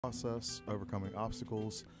process, overcoming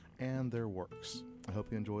obstacles, and their works. I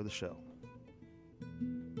hope you enjoy the show.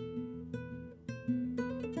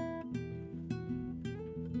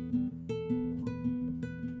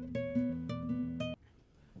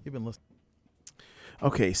 You've been listening.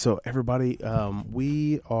 Okay, so everybody,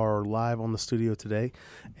 we are live on the studio today,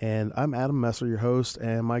 and I'm Adam Messer, your host,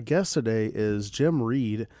 and my guest today is Jim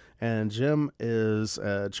Reed, and Jim is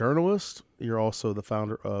a journalist. You're also the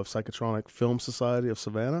founder of Psychotronic Film Society of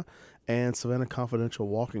Savannah and Savannah Confidential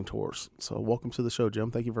Walking Tours. So welcome to the show, Jim.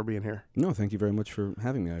 Thank you for being here. No, thank you very much for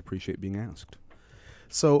having me. I appreciate being asked.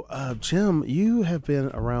 So, Jim, you have been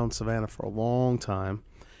around Savannah for a long time.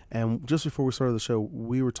 And just before we started the show,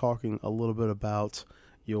 we were talking a little bit about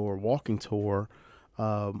your walking tour,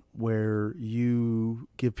 where you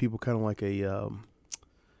give people kind of like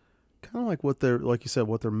what they're, like you said,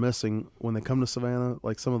 what they're missing when they come to Savannah,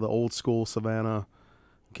 like some of the old school Savannah.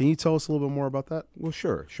 Can you tell us a little bit more about that? Well,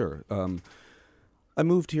 sure. I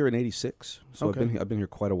moved here in '86, so Okay. I've been here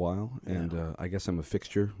quite a while, and I guess I'm a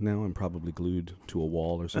fixture now. I'm probably glued to a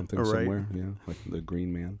wall or something Right. somewhere, like the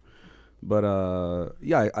Green Man. But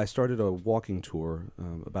I started a walking tour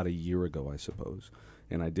about a year ago, I suppose,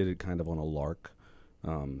 and I did it kind of on a lark.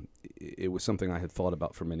 It was something I had thought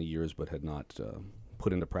about for many years, but had not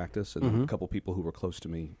put into practice. And a couple people who were close to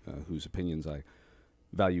me, whose opinions I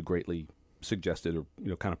value greatly, suggested or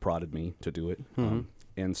kind of prodded me to do it.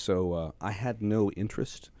 And so I had no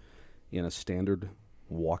interest in a standard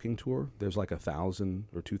walking tour. There's like 1,000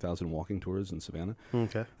 or 2,000 walking tours in Savannah.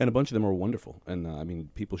 Okay. And a bunch of them are wonderful. And I mean,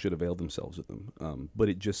 people should avail themselves of them. But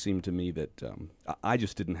it just seemed to me that I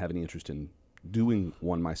just didn't have any interest in doing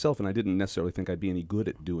one myself. And I didn't necessarily think I'd be any good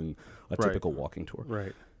at doing a typical walking tour.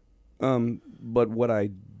 Right. But what I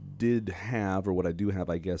did have, or what I do have,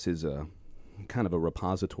 I guess, is a kind of a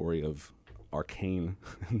repository of arcane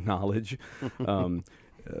knowledge.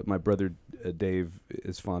 My brother Dave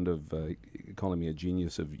is fond of calling me a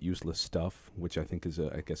genius of useless stuff, which I think is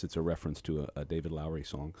I guess it's a reference to a David Lowery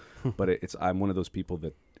song. But I'm one of those people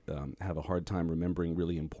that have a hard time remembering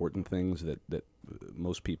really important things that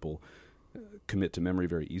most people commit to memory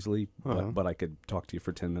very easily. But I could talk to you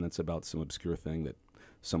for 10 minutes about some obscure thing that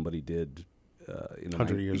somebody did in the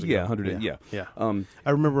 100 years ago. Yeah, 100. Yeah.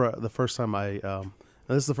 I remember the first time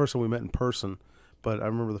this is the first time we met in person, but I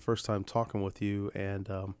remember the first time talking with you,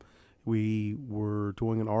 and we were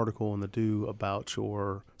doing an article in the Do about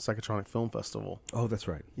your Psychotronic Film Festival. Oh, that's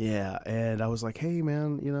right. Yeah, and I was like, hey,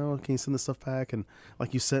 man, can you send this stuff back? And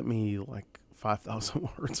like you sent me like 5,000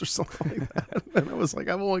 words or something like that. And I was like,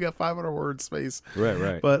 I've only got 500 word space.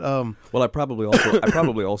 Right. But well, I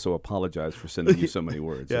probably also apologize for sending you so many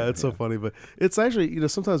words. Yeah, it's so funny, but it's actually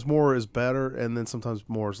sometimes more is better, and then sometimes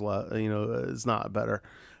more is less. It's not better.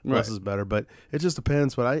 Less is better, but it just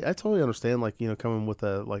depends. But I totally understand, coming with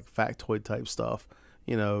a factoid type stuff,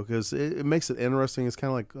 because it makes it interesting. It's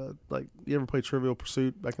kind of like you ever play Trivial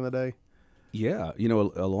Pursuit back in the day? Yeah,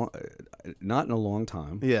 not in a long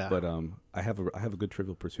time. Yeah, but I have a good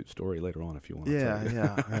Trivial Pursuit story later on if you want.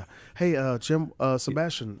 Yeah. Hey, Jim,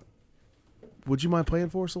 Sebastian, would you mind playing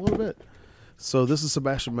for us a little bit? So this is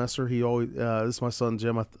Sebastian Messer. He always this is my son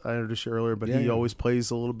Jim. I introduced you earlier, but he always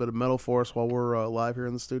plays a little bit of metal for us while we're live here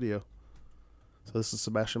in the studio. So this is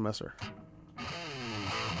Sebastian Messer.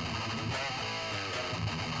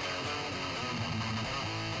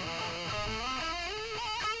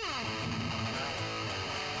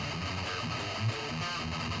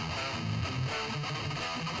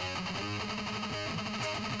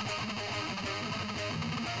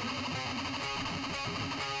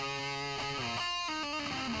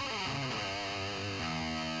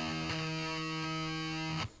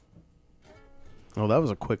 Oh, that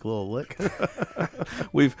was a quick little lick.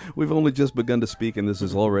 We've only just begun to speak, and this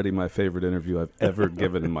is already my favorite interview I've ever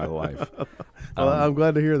given in my life. Well, I'm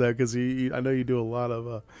glad to hear that, because I know you do a lot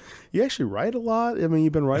of. You actually write a lot. I mean,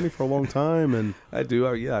 you've been writing for a long time, and I do.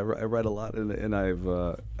 I write a lot, and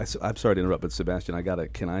I'm sorry to interrupt, but Sebastian, I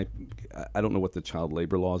don't know what the child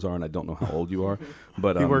labor laws are, and I don't know how old you are,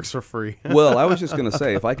 but he works for free. Well, I was just going to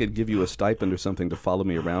say, if I could give you a stipend or something to follow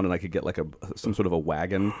me around, and I could get like some sort of a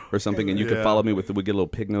wagon or something, and you could follow me we get a little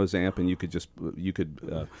pig nose amp, and you could you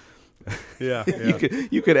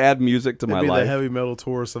could add music to my life. The heavy metal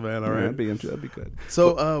tour of Savannah, right? That'd be good.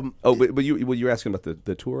 So, but you're asking about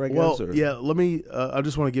the tour, I guess? Well, or? yeah. Let me. I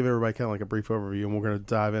just want to give everybody kind of like a brief overview, and we're going to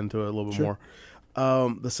dive into it a little bit more.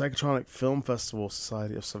 The Psychotronic Film Festival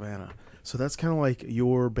Society of Savannah. So that's kind of like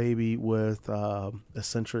your baby with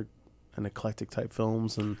eccentric and eclectic type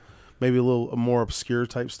films and maybe a little more obscure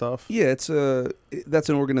type stuff? Yeah, that's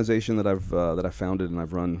an organization that I founded and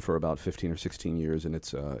I've run for about 15 or 16 years, and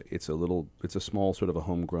it's a small sort of a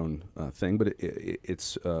homegrown thing, but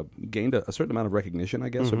it's gained a certain amount of recognition, I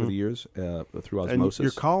guess, over the years through osmosis. And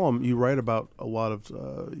your column, you write about a lot of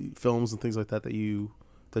films and things like that you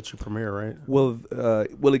premiere, right? Well,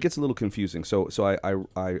 it gets a little confusing. So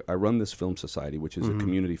I run this film society, which is a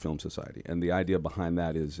community film society, and the idea behind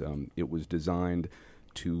that is it was designed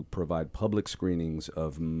to provide public screenings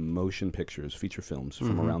of motion pictures, feature films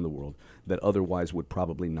from around the world that otherwise would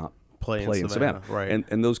probably not play in Savannah. Right.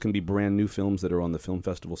 And those can be brand new films that are on the film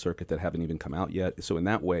festival circuit that haven't even come out yet. So in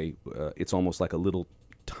that way, it's almost like a little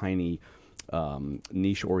tiny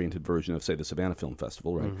niche-oriented version of, say, the Savannah Film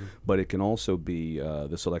Festival, right? But it can also be,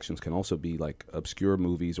 the selections can also be like obscure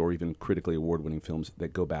movies or even critically award-winning films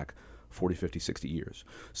that go back 40, 50, 60 years.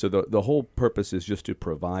 So the whole purpose is just to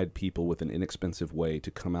provide people with an inexpensive way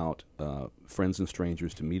to come out, friends and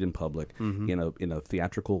strangers, to meet in public in a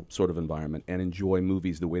theatrical sort of environment and enjoy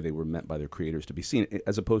movies the way they were meant by their creators to be seen,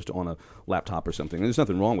 as opposed to on a laptop or something. And there's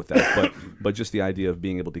nothing wrong with that, but just the idea of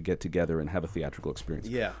being able to get together and have a theatrical experience.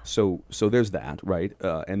 Yeah. So there's that, right?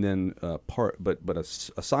 And then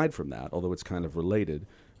aside from that, although it's kind of related,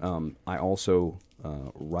 I also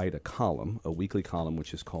write a weekly column,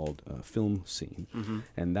 which is called Film Scene.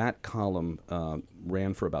 And that column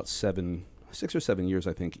ran for about 6 or 7 years,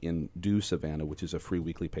 I think, in Do Savannah, which is a free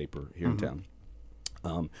weekly paper here in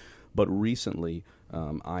town. But recently,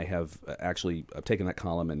 I have actually taken that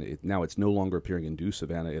column, and now it's no longer appearing in Do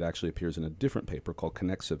Savannah. It actually appears in a different paper called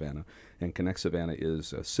Connect Savannah. And Connect Savannah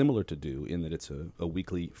is similar to Do in that it's a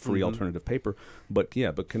weekly free alternative paper. But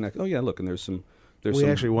Connect, look, and we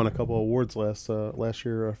actually won a couple of awards last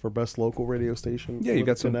year for best local radio station. Yeah, you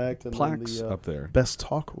got some Connect plaques up there. Best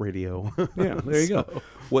talk radio. Yeah, there you go.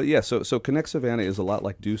 Well, yeah. So Connect Savannah is a lot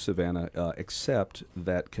like Do Savannah, except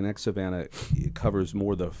that Connect Savannah covers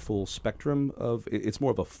more the full spectrum of. It's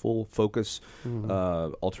more of a full focus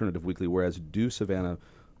alternative weekly, whereas Do Savannah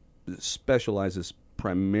specializes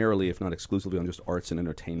primarily, if not exclusively, on just arts and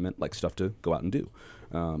entertainment, like stuff to go out and do.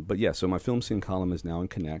 But yeah, so my Film Scene column is now in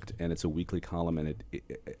Connect, and it's a weekly column, and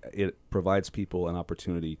it provides people an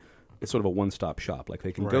opportunity. It's sort of a one-stop shop. Like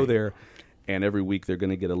they can go there, and every week they're going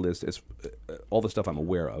to get a list as all the stuff I'm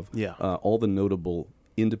aware of. Yeah. All the notable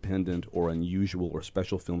independent or unusual or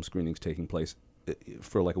special film screenings taking place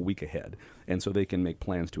for like a week ahead, and so they can make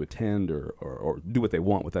plans to attend or do what they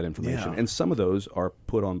want with that information. Yeah. And some of those are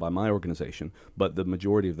put on by my organization, but the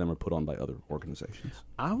majority of them are put on by other organizations.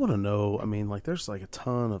 I want to know, I mean, like there's like a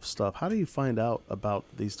ton of stuff. How do you find out about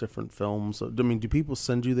these different films? I mean, do people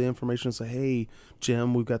send you the information and say, hey,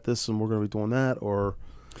 Jim, we've got this and we're going to be doing that? Or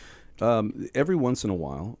every once in a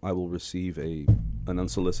while, I will receive an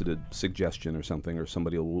unsolicited suggestion or something, or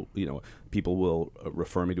somebody will, people will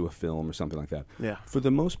refer me to a film or something like that. Yeah. For the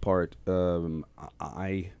most part,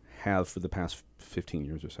 I have, for the past 15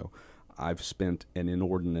 years or so, I've spent an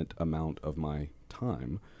inordinate amount of my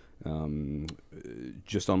time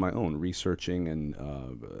just on my own, researching and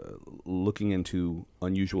looking into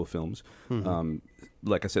unusual films.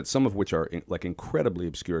 Like I said, some of which are incredibly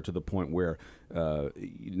obscure to the point where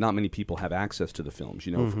not many people have access to the films.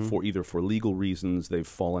 For either for legal reasons, they've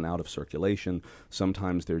fallen out of circulation.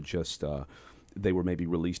 Sometimes they're just they were maybe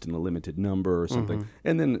released in a limited number or something.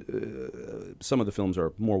 And then some of the films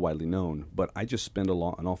are more widely known. But I just spend an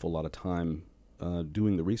awful lot of time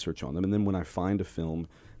doing the research on them. And then when I find a film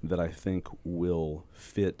that I think will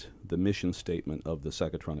fit the mission statement of the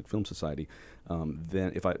Psychotronic Film Society,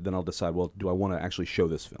 then I'll decide, well, do I want to actually show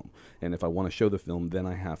this film? And if I want to show the film, then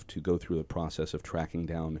I have to go through the process of tracking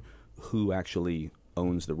down who actually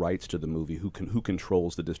owns the rights to the movie, who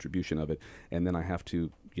controls the distribution of it, and then I have to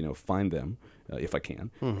find them if I can,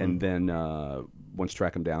 and then once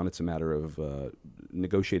track them down, it's a matter of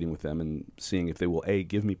negotiating with them and seeing if they will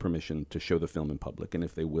give me permission to show the film in public, and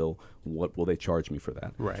if they will, what will they charge me for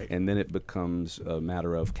that? Right. And then it becomes a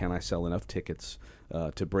matter of, can I sell enough tickets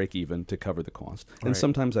to break even to cover the cost? And Right.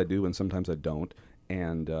 sometimes I do, and sometimes I don't,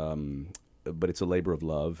 and but it's a labor of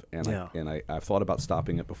love, and I've thought about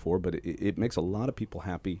stopping it before, but it makes a lot of people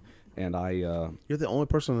happy, and You're the only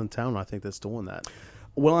person in town, I think, that's doing that.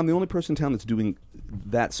 Well, I'm the only person in town that's doing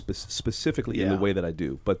that specifically in the way that I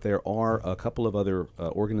do. But there are a couple of other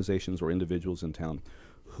organizations or individuals in town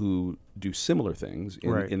who do similar things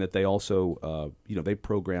in that they also, they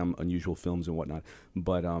program unusual films and whatnot.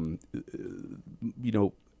 But,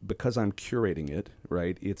 because I'm curating it,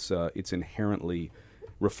 right, it's inherently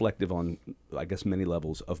reflective on, I guess, many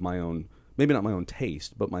levels of my own, maybe not my own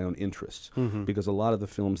taste, but my own interests. Because a lot of the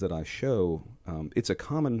films that I show, it's a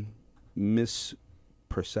common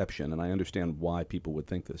perception, and I understand why people would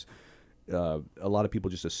think this. A lot of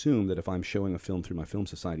people just assume that if I'm showing a film through my film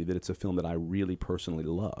society, that it's a film that I really personally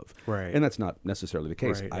love, Right. and that's not necessarily the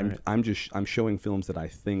case. Right, I'm showing films that I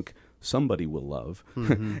think somebody will love,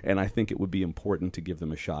 and I think it would be important to give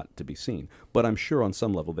them a shot to be seen. But I'm sure on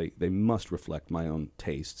some level they must reflect my own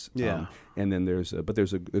tastes. Yeah. And then there's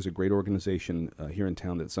a great organization here in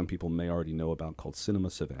town that some people may already know about called Cinema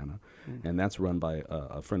Savannah, and that's run by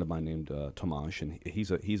a friend of mine named Tomasz, and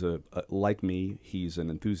he's a like me, he's an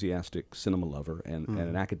enthusiastic cinema lover and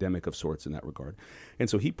an academic of sorts in that regard, and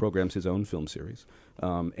so he programs his own film series,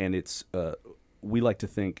 and it's.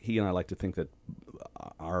 He and I like to think that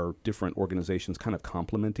our different organizations kind of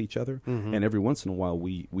complement each other, and every once in a while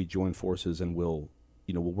we join forces and we'll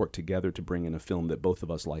work together to bring in a film that both of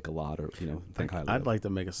us like a lot or think highly of. I'd like to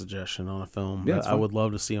make a suggestion on a film Yeah, that I would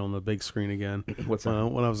love to see on the big screen again. What's that?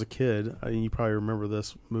 When I was a kid, you probably remember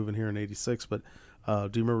this moving here in '86, but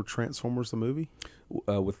do you remember Transformers the movie?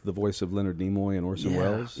 With the voice of Leonard Nimoy and Orson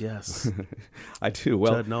Welles? Yes. I do.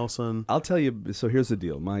 Well, Judd Nelson. I'll tell you, so here's the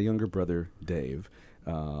deal. My younger brother, Dave,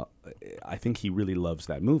 I think he really loves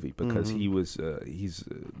that movie because he's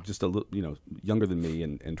just a little, younger than me,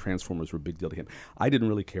 and Transformers were a big deal to him. I didn't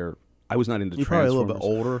really care. I was not into You're Transformers. probably a little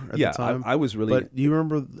bit older at the time. I was really... But do you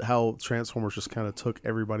remember how Transformers just kind of took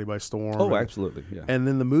everybody by storm? Oh, absolutely, yeah. And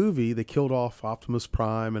then the movie, they killed off Optimus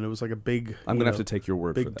Prime, and it was like a big... I'm going to have to take your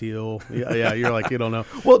word for that. Big deal. Yeah, you're like, you don't know.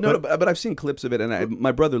 Well, no, but I've seen clips of it, and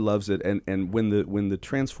my brother loves it, and when the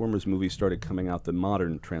Transformers movies started coming out, the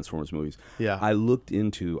modern Transformers movies, I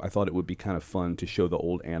thought it would be kind of fun to show the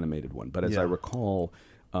old animated one. But as I recall,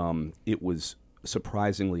 it was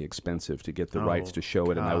surprisingly expensive to get the rights to show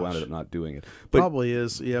it, and I wound up not doing it. But probably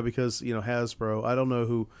is, yeah, because Hasbro. I don't know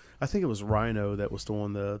who. I think it was Rhino that was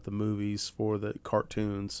doing the movies for the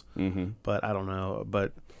cartoons, but I don't know.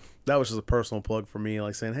 But that was just a personal plug for me,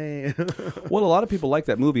 like saying, hey. Well, a lot of people like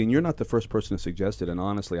that movie, and you're not the first person to suggest it. And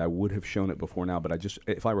honestly, I would have shown it before now, but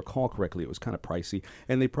if I recall correctly, it was kind of pricey,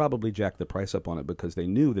 and they probably jacked the price up on it because they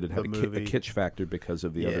knew that it had a kitsch factor because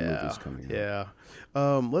of the other movies coming out.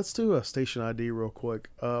 Yeah. Let's do a station ID real quick.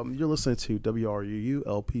 You're listening to WRUU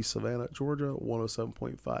LP Savannah, Georgia,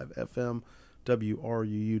 107.5 FM,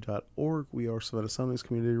 WRUU.org. We are Savannah Soundings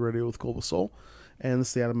Community Radio with Global Soul. And this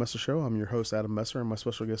is the Adam Messer Show. I'm your host, Adam Messer, and my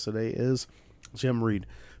special guest today is Jim Reed.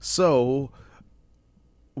 So,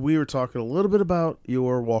 we were talking a little bit about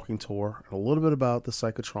your walking tour, a little bit about the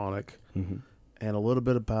Psychotronic, and a little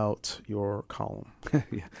bit about your column.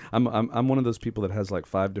 Yeah, I'm one of those people that has like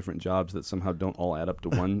 5 different jobs that somehow don't all add up to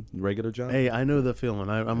one regular job. Hey, I know the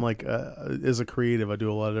feeling. I'm like, as a creative, I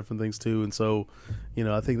do a lot of different things too, and so,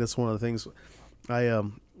 I think that's one of the things. I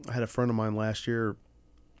had a friend of mine last year.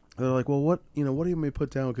 They're like, well, what do you want me to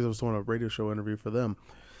put down? Because I was doing a radio show interview for them,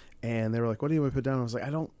 and they were like, what do you want me to put down? I was like, I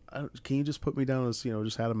don't. Can you just put me down as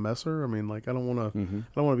just Adam Messer? I mean, like, I don't want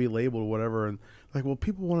to be labeled or whatever. And like, well,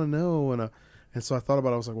 people want to know, and so I thought about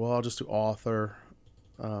it. I was like, well, I'll just do author,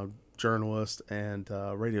 journalist, and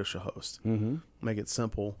radio show host. Make it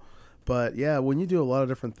simple. But yeah, when you do a lot of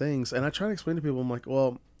different things, and I try to explain to people, I'm like,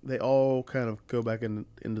 well, they all kind of go back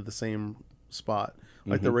into the same spot.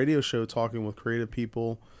 Like the radio show, talking with creative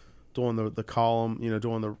people, doing the column,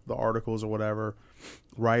 doing the articles or whatever,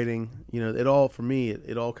 writing, it all, for me,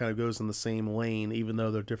 it all kind of goes in the same lane, even though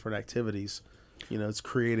they're different activities. It's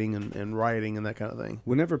creating and writing and that kind of thing.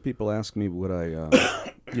 Whenever people ask me what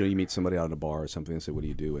I, you meet somebody out at a bar or something and say, what do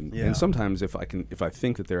you do? And sometimes if I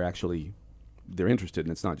think that they're interested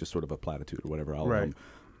and it's not just sort of a platitude or whatever,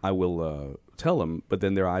 I will tell them, but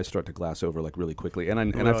then their eyes start to glass over like really quickly, and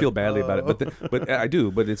I feel badly about it. But I do.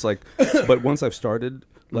 But it's like, but once I've started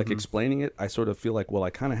explaining it, I sort of feel like, well, I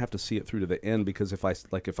kind of have to see it through to the end, because if I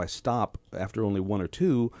stop after only 1 or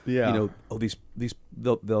 2, they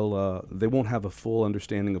won't have a full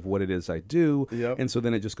understanding of what it is I do, and so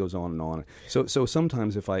then it just goes on and on. So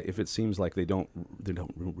sometimes if it seems like they don't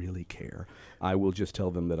really care, I will just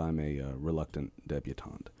tell them that I'm a reluctant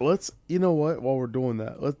debutante. Let's, what? While we're doing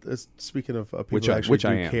that, let's speaking of people that actually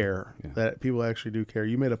do care, that people actually do care.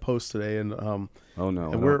 You made a post today, and oh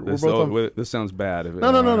no, and we're both this sounds bad.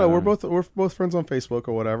 No. We're both friends on Facebook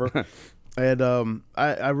or whatever, and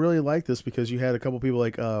I really like this because you had a couple people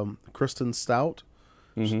like Kristen Stout.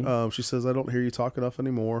 She says, I don't hear you talk enough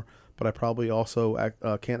anymore, but I probably also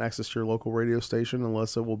can't access your local radio station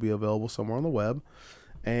unless it will be available somewhere on the web.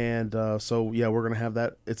 And so, yeah, we're going to have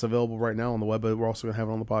that. It's available right now on the web, but we're also going to have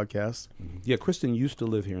it on the podcast. Yeah, Kristen used to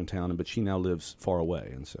live here in town, but she now lives far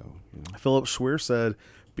away. And so, Philip Schweer said,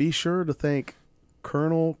 be sure to thank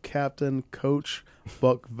Colonel Captain Coach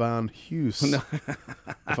Buck Van Hus. No.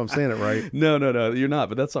 If I'm saying it right. No, you're not,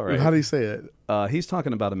 but that's all right. How do you say it? He's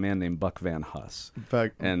talking about a man named Buck Van Huss. In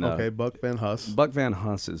fact, And, okay, Buck Van Huss. Buck Van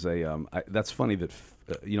Huss is a. That's funny that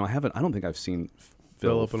I don't think I've seen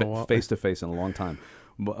Phil face to face in a long time.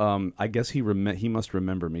 I guess he must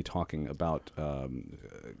remember me talking about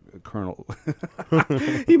Colonel.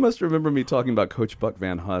 He must remember me talking about Coach Buck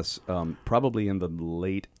Van Huss, probably in the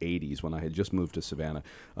late '80s when I had just moved to Savannah.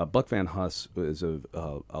 Buck Van Huss is a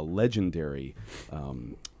legendary.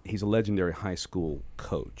 He's a legendary high school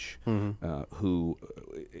coach who,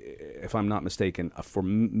 if I'm not mistaken, for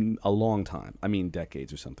a long time, I mean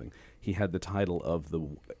decades or something, he had the title of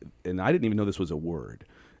and I didn't even know this was a word.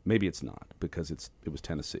 Maybe it's not because it was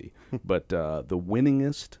Tennessee, but the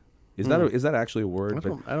winningest is that actually a word?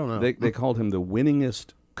 I don't know. They called him the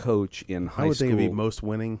winningest coach in high school. I would think it'd be most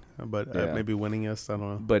winning, but maybe winningest. I don't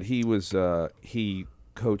know. But he was he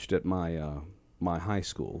coached at my high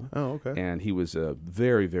school. Oh, okay. And he was a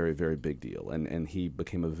very, very, very big deal. And he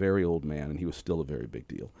became a very old man, and he was still a very big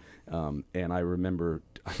deal. And I remember,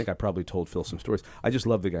 I think I probably told Phil some stories. I just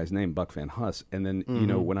love the guy's name, Buck Van Huss. And then,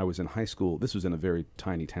 when I was in high school, this was in a very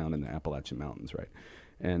tiny town in the Appalachian Mountains, right?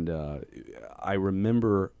 And I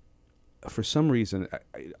remember, for some reason,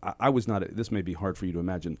 I was not, this may be hard for you to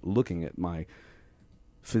imagine, looking at my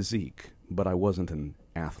physique, but I wasn't an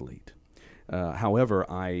athlete. However,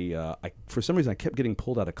 I for some reason I kept getting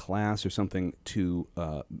pulled out of class or something to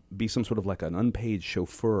be some sort of like an unpaid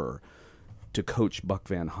chauffeur to coach Buck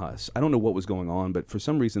Van Huss. I don't know what was going on, but for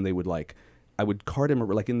some reason they would I would cart him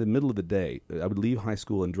like in the middle of the day. I would leave high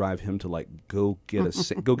school and drive him to go get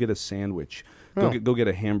a sandwich, go get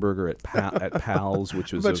a hamburger at Pal's,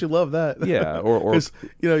 which was. I bet you love that. Yeah, or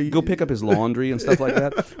go pick up his laundry and stuff like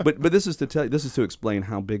that. But this is to explain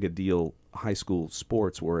how big a deal high school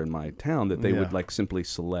sports were in my town, that they would simply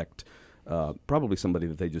select. Probably somebody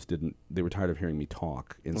that they just didn't. They were tired of hearing me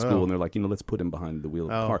talk in school, and they're like, let's put him behind the wheel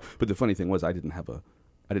of the car. But the funny thing was, I didn't have a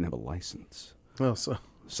license. Oh,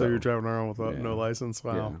 so you're driving around without no license?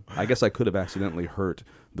 Wow. Yeah. I guess I could have accidentally hurt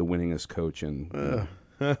the winningest coach. And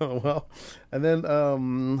well, and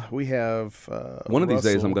then we have one of these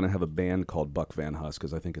days I'm going to have a band called Buck Van Huss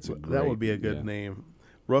because I think it's that would be a good name.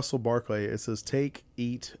 Russell Barclay. It says, "Take,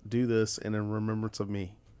 eat, do this, and in remembrance of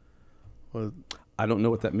me." Well, I don't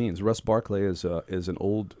know what that means. Russ Barclay is an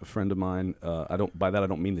old friend of mine. By that I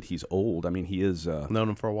don't mean that he's old. I mean he is known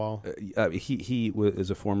him for a while. He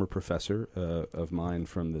is a former professor of mine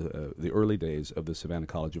from the early days of the Savannah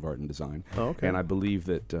College of Art and Design. Oh, okay. And I believe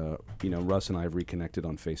that Russ and I have reconnected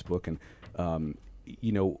on Facebook. And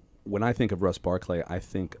when I think of Russ Barclay, I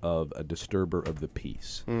think of a disturber of the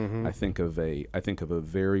peace. Mm-hmm. I think of a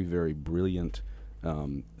very, very brilliant,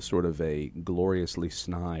 sort of a gloriously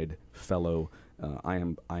snide fellow. I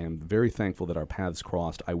am very thankful that our paths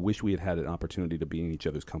crossed. I wish we had had an opportunity to be in each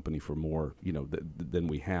other's company for more, than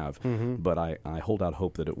we have. Mm-hmm. But I hold out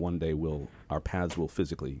hope that at one day our paths will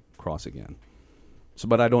physically cross again.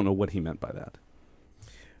 But I don't know what he meant by that.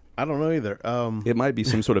 I don't know either. It might be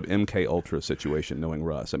some sort of MK Ultra situation, knowing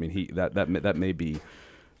Russ. I mean, that may be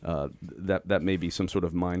that may be some sort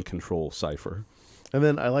of mind control cipher. And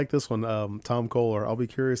then I like this one, Tom Kohler. I'll be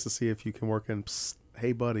curious to see if you can work in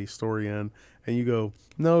 "Hey buddy" story in, and you go,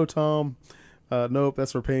 "No, Tom, nope,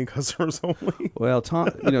 that's for paying customers only." Well,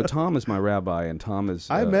 Tom is my rabbi, and Tom is.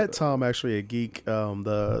 I met Tom actually at Geek. What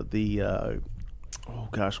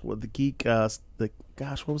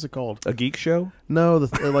was it called? A geek show? No,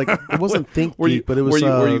 it wasn't Think Geek, but it was.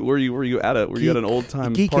 Were you at an old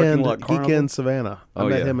time parking lot carnival? Geek in Savannah. I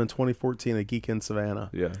met him in 2014 at Geek in Savannah.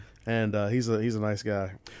 Yeah. And he's a nice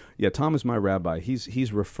guy. Yeah, Tom is my rabbi.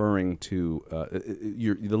 He's referring to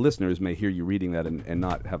the listeners may hear you reading that and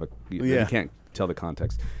not have you can't tell the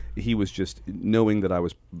context. He was just knowing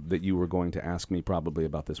that you were going to ask me probably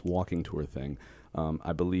about this walking tour thing.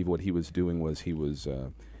 I believe what he was doing was he was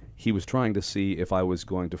trying to see if I was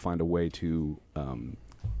going to find a way to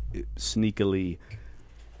sneakily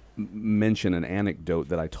mention an anecdote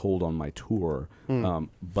that I told on my tour,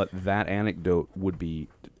 but that anecdote would be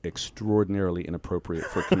extraordinarily inappropriate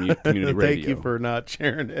for community radio. Thank you for not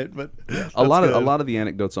sharing it, but a lot of the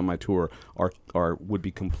anecdotes on my tour would be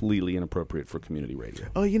completely inappropriate for community radio.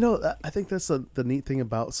 Oh, I think that's the neat thing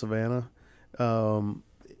about Savannah,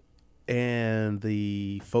 and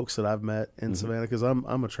the folks that I've met in Savannah, because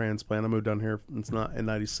I'm a transplant. I moved down here in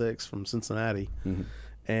 '96 from Cincinnati. Mm-hmm.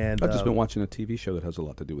 And I've just been watching a TV show that has a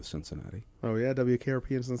lot to do with Cincinnati. Oh yeah,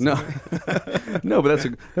 WKRP in Cincinnati. No, but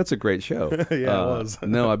that's a great show. Yeah, it was.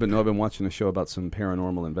 I've been watching a show about some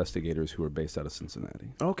paranormal investigators who are based out of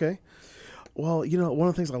Cincinnati. Okay. Well, one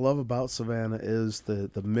of the things I love about Savannah is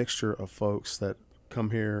the mixture of folks that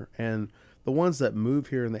come here, and the ones that move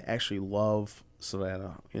here and they actually love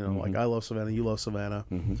Savannah. Like I love Savannah, you love Savannah.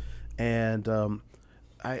 And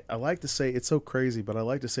I like to say, it's so crazy, but I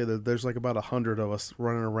like to say that there's like about 100 of us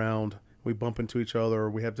running around. We bump into each other, or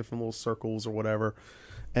we have different little circles or whatever.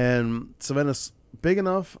 And Savannah's big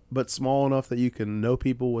enough, but small enough that you can know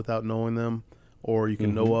people without knowing them, or you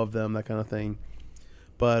can know of them, that kind of thing.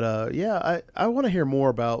 But I want to hear more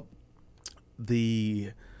about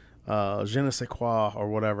the je ne sais quoi, or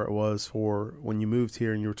whatever it was, for when you moved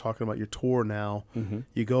here and you were talking about your tour now.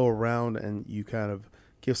 You go around and you kind of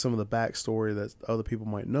give some of the backstory that other people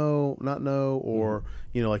might not know, or,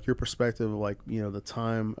 like your perspective of like, the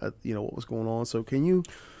time, what was going on. So can you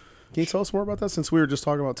tell us more about that, since we were just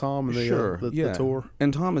talking about Tom and the tour?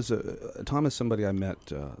 And Tom is somebody I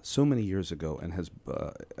met so many years ago, and has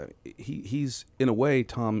he's in a way,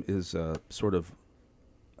 Tom is sort of,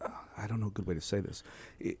 I don't know a good way to say this.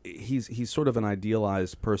 He's sort of an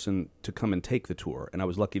idealized person to come and take the tour, and I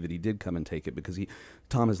was lucky that he did come and take it, because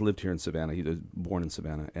Tom has lived here in Savannah. He was born in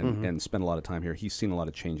Savannah and spent a lot of time here. He's seen a lot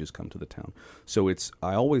of changes come to the town. So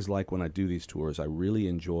I always like, when I do these tours, I really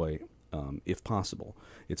enjoy, if possible,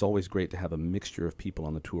 it's always great to have a mixture of people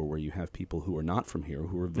on the tour, where you have people who are not from here,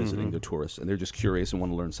 who are visiting, they're tourists, and they're just curious and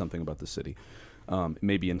want to learn something about the city,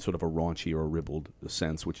 maybe in sort of a raunchy or a ribald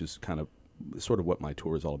sense, which is kind of sort of what my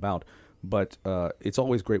tour is all about. But it's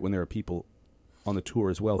always great when there are people on the tour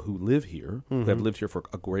as well who live here, who have lived here for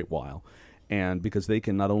a great while, and because they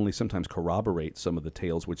can not only sometimes corroborate some of the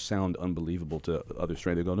tales which sound unbelievable to other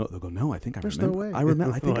strangers. They'll go, no, I think I remember. No way.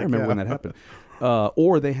 I think I remember when that happened.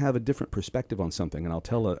 Or they have a different perspective on something, and I'll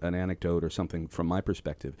tell an anecdote or something from my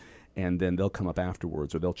perspective, and then they'll come up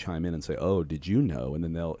afterwards, or they'll chime in and say, "Oh, did you know?" And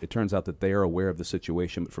then it turns out that they are aware of the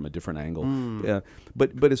situation, but from a different angle.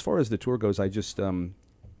 But as far as the tour goes, I just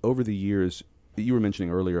over the years. You were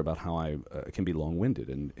mentioning earlier about how I can be long-winded,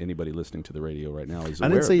 and anybody listening to the radio right now is aware.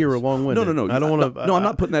 I didn't say you were long-winded. No. I don't want to. No, I'm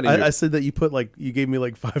not putting that in. I said that you gave me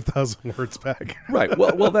like 5,000 words back. Right.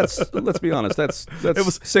 Well, let's be honest. That's it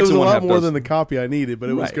was six it was and a one lot half more dozen. than the copy I needed, but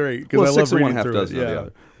it was great, because Well, I love six and reading one half through dozen it. of the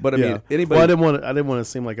other. But I mean, anybody. Well, I didn't want to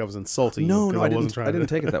seem like I was insulting you. No, I didn't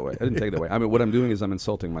take it that way. I didn't take it that way. I mean, what I'm doing is I'm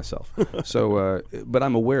insulting myself. So, but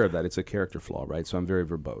I'm aware of that. It's a character flaw, right? So I'm very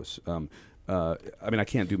verbose. I mean, I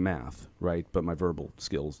can't do math, right? But my verbal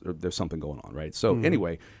skills, there's something going on, right? So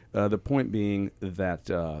anyway, the point being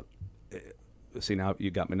that, see, now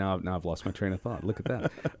you got me. Now I've lost my train of thought. Look at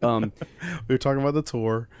that. We were talking about the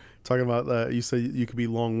tour, talking about you said you could be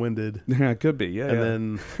long-winded. Yeah, it could be. Yeah.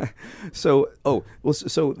 And then, so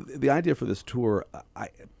the idea for this tour,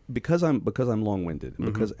 because I'm long-winded,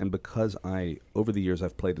 and because I over the years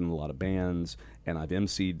I've played in a lot of bands, and I've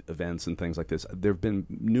emceed events and things like this. There have been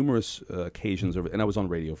numerous occasions and I was on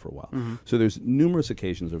radio for a while. So there's numerous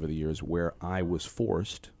occasions over the years where I was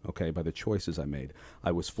forced, by the choices I made,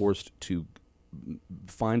 I was forced to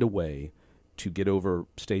find a way to get over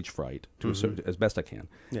stage fright to a certain, as best I can,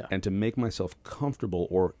 and to make myself comfortable,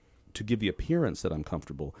 or to give the appearance that I'm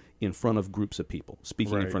comfortable in front of groups of people,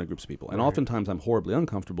 speaking in front of groups of people. And oftentimes I'm horribly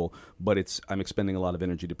uncomfortable, but I'm expending a lot of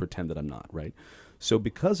energy to pretend that I'm not, right? So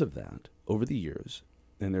because of that, over the years,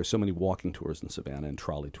 and there's so many walking tours in Savannah and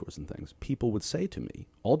trolley tours and things, people would say to me,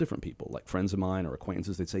 all different people, like friends of mine or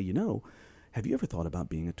acquaintances, they'd say, have you ever thought about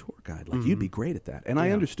being a tour guide? Like, you'd be great at that. And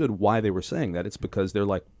I understood why they were saying that. It's because they're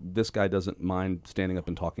like, this guy doesn't mind standing up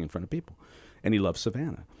and talking in front of people. And he loves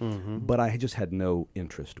Savannah. But I just had no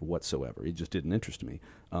interest whatsoever. It just didn't interest me.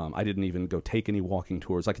 I didn't even go take any walking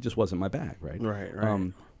tours. Like, it just wasn't my bag, right?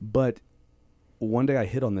 Right. But one day I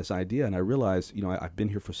hit on this idea, and I realized, I've been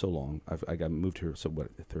here for so long. I got moved here,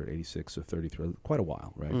 86 or 33, quite a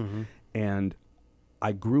while, right? And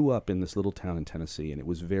I grew up in this little town in Tennessee, and it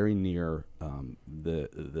was very near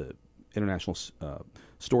the International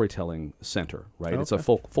Storytelling Center, right? Okay. It's a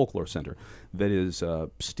folklore center that is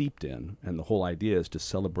steeped in, and the whole idea is to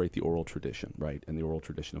celebrate the oral tradition, right, and the oral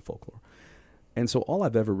tradition of folklore. And so all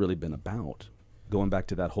I've ever really been about, going back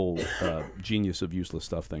to that whole genius of useless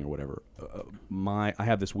stuff thing or whatever, I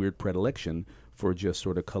have this weird predilection for just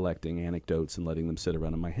sort of collecting anecdotes and letting them sit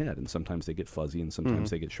around in my head, and sometimes they get fuzzy and sometimes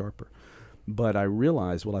they get sharper. But I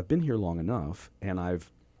realized, well, I've been here long enough, and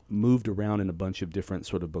I've moved around in a bunch of different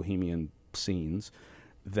sort of bohemian scenes,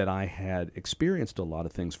 that I had experienced a lot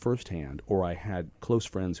of things firsthand, or I had close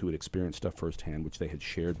friends who had experienced stuff firsthand, which they had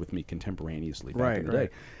shared with me contemporaneously back in the day.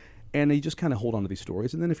 And you just kind of hold on to these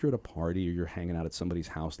stories. And then if you're at a party or you're hanging out at somebody's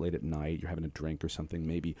house late at night, you're having a drink or something,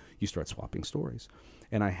 maybe you start swapping stories.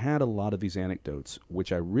 And I had a lot of these anecdotes,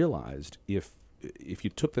 which I realized if you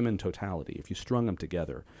took them in totality, if you strung them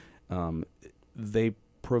together, they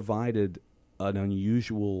provided an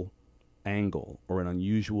unusual angle or an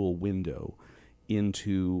unusual window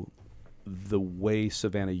into the way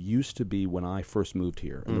Savannah used to be when I first moved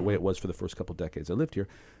here, and the way it was for the first couple decades I lived here,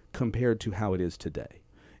 compared to how it is today.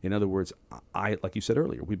 In other words, I like you said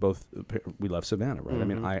earlier, we love Savannah, right? I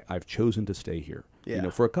mean, I've chosen to stay here,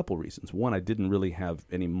 for a couple reasons. One, I didn't really have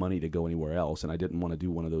any money to go anywhere else, and I didn't want to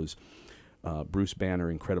do one of those Bruce Banner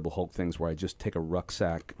Incredible Hulk things where I just take a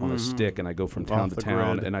rucksack on a stick and I go from town to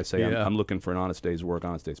town and I say, I'm looking for an honest day's work,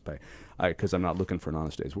 honest day's pay, because I'm not looking for an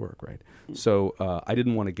honest day's work, right? So I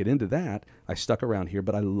didn't want to get into that. I stuck around here,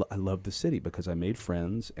 but I loved the city because I made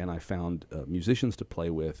friends and I found musicians to play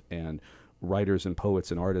with and writers and poets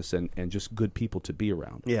and artists and just good people to be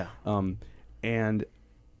around. Yeah. And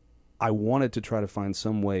I wanted to try to find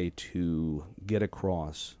some way to get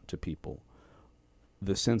across to people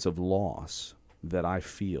the sense of loss that I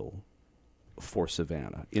feel for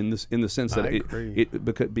Savannah in the sense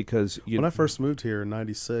that because when I first moved here in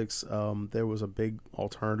 '96, there was a big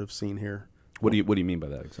alternative scene here. What do you mean by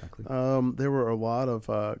that exactly? There were a lot of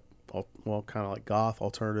kind of like goth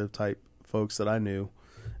alternative type folks that I knew,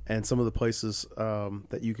 and some of the places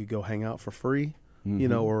that you could go hang out for free,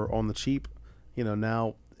 or on the cheap.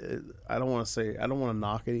 Now I don't want to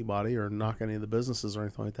knock anybody or knock any of the businesses or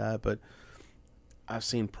anything like that, but I've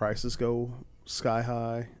seen prices go sky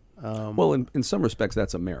high. Well, in some respects,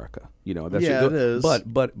 that's America. That's it is.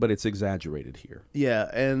 But it's exaggerated here. Yeah,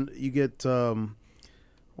 and you get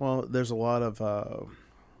there's a lot of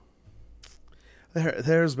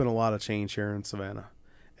there's been a lot of change here in Savannah,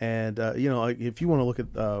 and like if you want to look at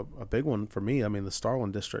a big one for me, I mean the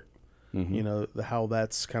Starland District. How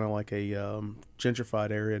that's kind of like a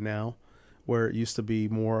gentrified area now, where it used to be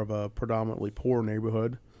more of a predominantly poor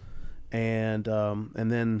neighborhood. And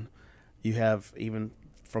then you have, even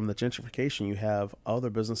from the gentrification, you have other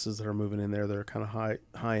businesses that are moving in there that are kind of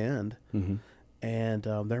high end, and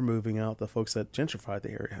they're moving out the folks that gentrified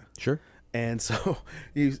the area. Sure. And so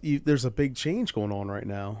there's a big change going on right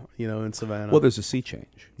now, in Savannah. Well, there's a sea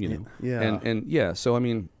change, Yeah. and yeah. So I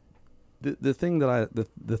mean, the things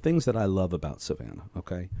that I love about Savannah,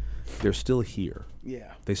 okay, they're still here.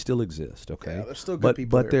 Yeah, they still exist. Okay, yeah, there's still good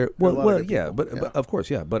people. But they're but of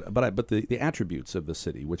course, yeah. But the attributes of the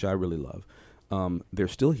city, which I really love, they're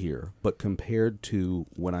still here. But compared to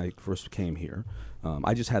when I first came here,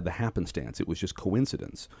 I just had the happenstance. It was just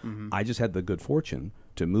coincidence. I just had the good fortune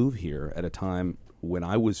to move here at a time when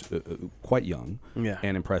I was quite young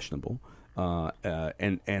and impressionable.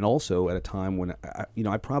 And also at a time when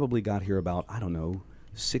I probably got here about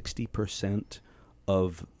 60%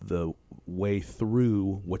 of the way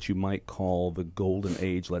through what you might call the golden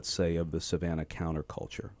age, let's say, of the Savannah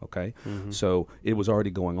counterculture. Okay, so it was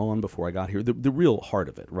already going on before I got here. The real heart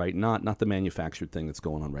of it, right? Not the manufactured thing that's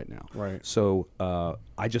going on right now. Right. So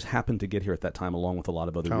I just happened to get here at that time, along with a lot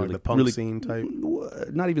of other kind of like the punk scene type.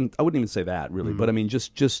 Not even, I wouldn't even say that really, but I mean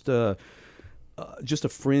just a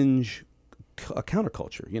fringe. A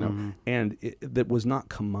counterculture, and that was not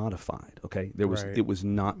commodified. Okay, it was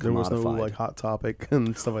not commodified. There was no like Hot Topic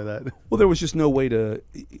and stuff like that. Well, there was just no way to.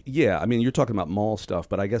 Yeah, I mean, you're talking about mall stuff,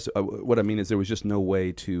 but I guess what I mean is there was just no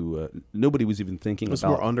way to. Nobody was even thinking about. It was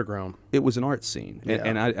more underground. It was an art scene,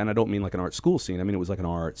 and I don't mean like an art school scene. I mean it was like an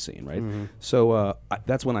art scene, right? So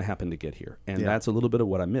that's when I happened to get here, and that's a little bit of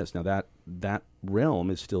what I missed. Now that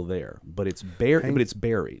realm is still there, but it's buried.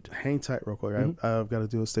 Hang tight, real quick. I've got to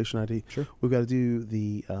do a station ID. Sure. We've got to do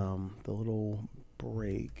the little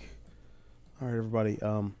break. All right, everybody.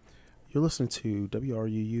 You're listening to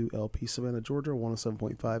WRUU LP Savannah, Georgia,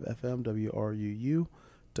 107.5 FM,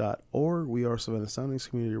 WRUU.org. We are Savannah Soundings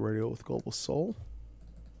Community Radio with Global Soul.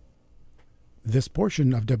 This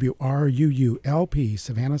portion of WRUU LP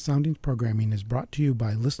Savannah Soundings programming is brought to you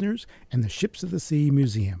by listeners and the Ships of the Sea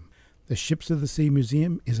Museum. The Ships of the Sea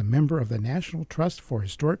Museum is a member of the National Trust for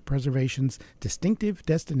Historic Preservation's Distinctive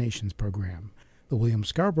Destinations Program. The William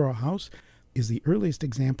Scarborough House is the earliest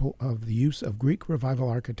example of the use of Greek Revival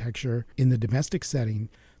architecture in the domestic setting,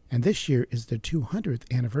 and this year is the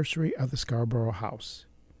 200th anniversary of the Scarborough House.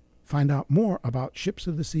 Find out more about Ships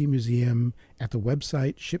of the Sea Museum at the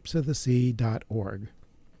website shipsofthesea.org.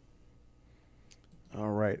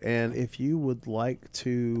 All right, and if you would like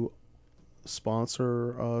to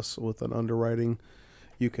sponsor us with an underwriting,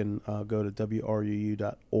 you can go to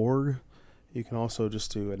WRUU.org. You can also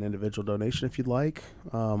just do an individual donation if you'd like.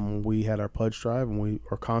 We had our pledge drive, and we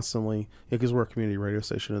are constantly, because we're a community radio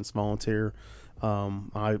station, it's volunteer.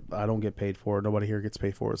 I don't get paid for it. Nobody here gets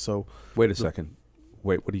paid for it. So wait a second.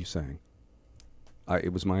 Wait, what are you saying?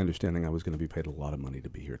 it was my understanding I was going to be paid a lot of money to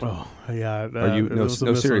be here today. Oh, yeah. Are you no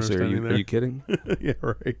seriously? Are you kidding? Yeah,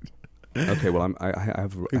 right. Okay, well, I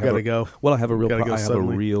have. You gotta go. Well, I have a real. I have a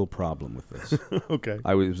real problem with this. Okay.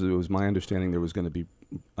 It was my understanding there was going to be,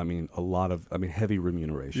 heavy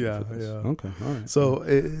remuneration Yeah, for this. yeah. Okay, all right. So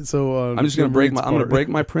I'm just going to break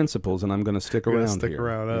my principles, and I'm going to stick around. Stick here.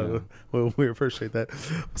 around. Yeah. Well, we appreciate that.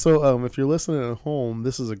 So, if you're listening at home,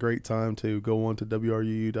 this is a great time to go on to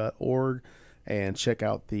wruu.org and check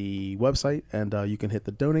out the website, and you can hit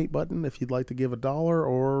the donate button if you'd like to give $1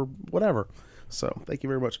 or whatever. So thank you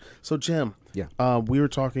very much. So Jim, we were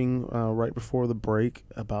talking right before the break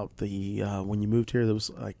about the when you moved here, that was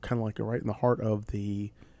kind of right in the heart of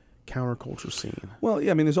the counterculture scene. Well,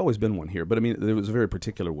 yeah, I mean, there's always been one here, but I mean, there was a very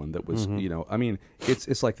particular one that was, I mean,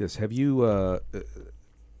 it's like this. Have you,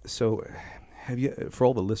 for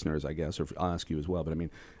all the listeners, I guess, or I'll ask you as well, but I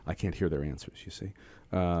mean, I can't hear their answers, you see.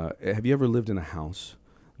 Have you ever lived in a house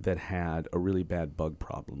that had a really bad bug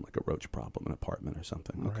problem, like a roach problem, an apartment or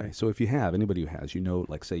something? Okay. Right. So if you have, anybody who has,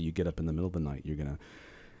 like say you get up in the middle of the night, you're going to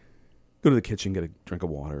go to the kitchen, get a drink of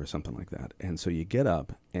water or something like that. And so you get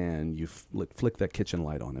up and you flick that kitchen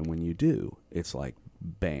light on. And when you do, it's like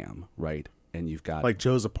bam, right? And you've got like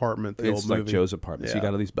Joe's apartment, the old movie. It's like Joe's apartment. Yeah. So you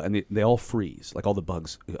got all these, and they all freeze, like all the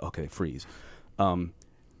bugs, okay, freeze. And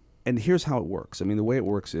here's how it works. I mean, the way it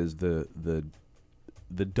works is the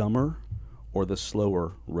dumber or the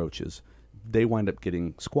slower roaches, they wind up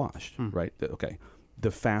getting squashed, right? Okay.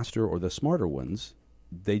 The faster or the smarter ones,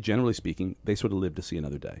 they generally speaking, they sort of live to see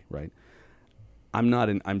another day, right?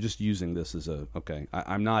 I'm just using this as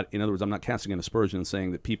I'm not, in other words, I'm not casting an aspersion and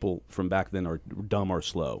saying that people from back then are dumb or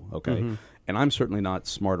slow, okay? And I'm certainly not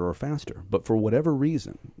smarter or faster. But for whatever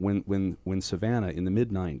reason, when Savannah in the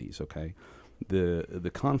mid-'90s, okay,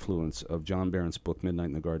 the confluence of John Barron's book Midnight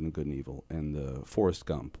in the Garden of Good and Evil and the Forrest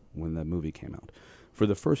Gump, when that movie came out, for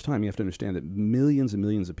the first time you have to understand that millions and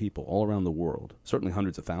millions of people all around the world, certainly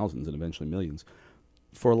hundreds of thousands and eventually millions,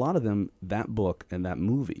 for a lot of them, that book and that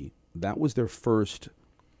movie, that was their first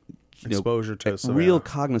exposure to Savannah. Real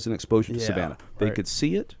cognizant exposure to Savannah. They right. could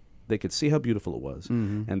see it, they could see how beautiful it was,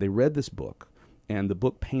 and they read this book. And the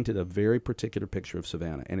book painted a very particular picture of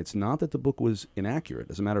Savannah. And it's not that the book was inaccurate.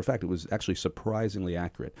 As a matter of fact, it was actually surprisingly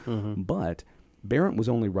accurate. But Barrett was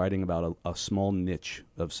only writing about a small niche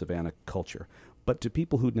of Savannah culture. But to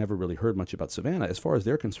people who'd never really heard much about Savannah, as far as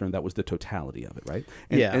they're concerned, that was the totality of it, right?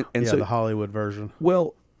 And so the Hollywood version.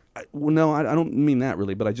 Well, no, I don't mean that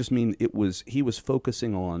really, but I just mean he was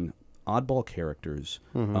focusing on oddball characters.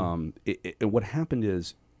 And what happened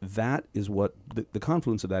is, that is what the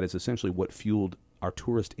confluence of that is essentially what fueled our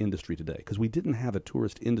tourist industry today, because we didn't have a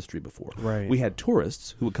tourist industry before. Right. We had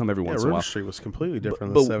tourists who would come every once in a while. River Street was completely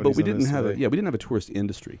different in the 70s. But we didn't have we didn't have a tourist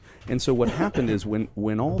industry. And so what happened is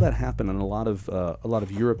when all that happened, and a lot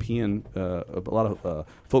of European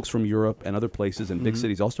folks from Europe and other places and big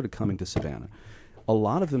cities all started coming to Savannah. A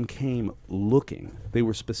lot of them came looking. They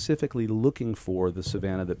were specifically looking for the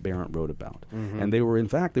Savannah that Barrett wrote about. And they were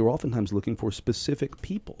oftentimes looking for specific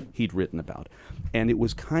people he'd written about. And it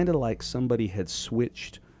was kind of like somebody had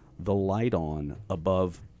switched the light on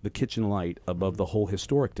above the kitchen light above the whole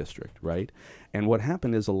historic district, right? And what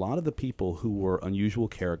happened is a lot of the people who were unusual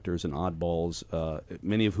characters and oddballs,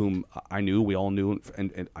 many of whom I knew, we all knew,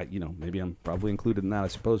 and I, maybe I'm probably included in that, I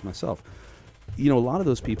suppose, myself. A lot of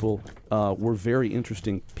those people were very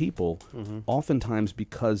interesting people, oftentimes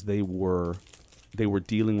because they were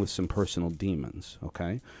dealing with some personal demons.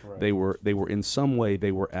 Okay, right. They were in some way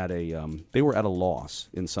they were at a loss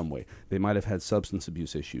in some way. They might have had substance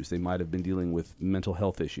abuse issues. They might have been dealing with mental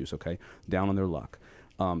health issues. Okay, down on their luck.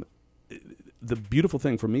 The beautiful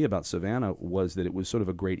thing for me about Savannah was that it was sort of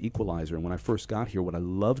a great equalizer. And when I first got here, what I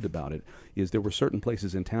loved about it is there were certain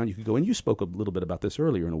places in town you could go, and you spoke a little bit about this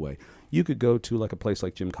earlier in a way. You could go to like a place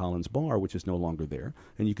like Jim Collins' Bar, which is no longer there,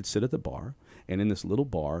 and you could sit at the bar, and in this little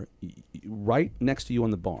bar, right next to you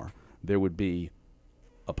on the bar, there would be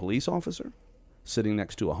a police officer sitting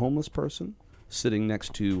next to a homeless person, sitting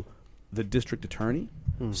next to the district attorney,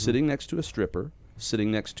 sitting next to a stripper,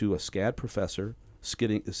 sitting next to a SCAD professor,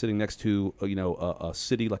 sitting next to a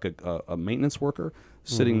city, like a maintenance worker,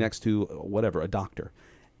 sitting next to whatever, a doctor,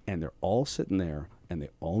 and they're all sitting there and they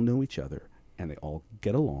all know each other and they all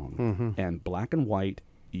get along, and black and white,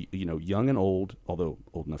 young and old, although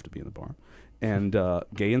old enough to be in the bar, and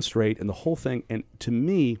gay and straight, and the whole thing. And to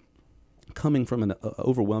me, coming from an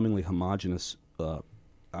overwhelmingly homogenous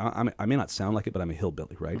I may not sound like it, but I'm a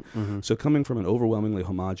hillbilly, right? So coming from an overwhelmingly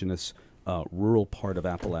homogenous rural part of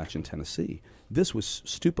Appalachian Tennessee, this was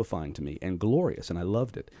stupefying to me and glorious, and I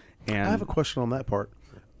loved it. And I have a question on that part.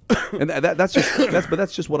 And that's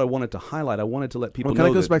just what I wanted to highlight. I wanted to let people know. Kind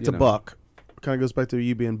of goes that, back to Buck. Kind of goes back to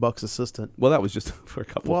you being Buck's assistant. Well, that was just for a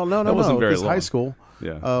couple. Well, no, that wasn't very long. High school.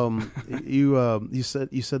 Yeah. You said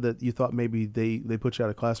that you thought maybe they put you out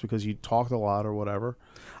of class because you talked a lot or whatever.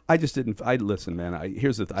 I just didn't. Listen, man. I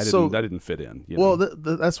didn't fit in. Well,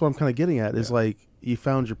 that's what I'm kind of getting at. Is like you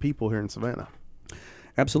found your people here in Savannah.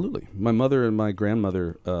 Absolutely. My mother and my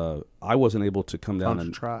grandmother, I wasn't able to come down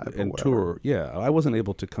and tour. Yeah, I wasn't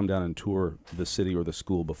able to come down and tour the city or the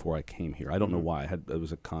school before I came here. I don't know why. It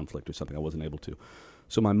was a conflict or something. I wasn't able to.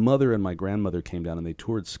 So my mother and my grandmother came down and they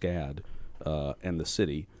toured SCAD and the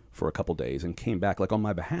city for a couple days and came back like on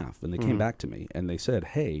my behalf. And they came back to me and they said,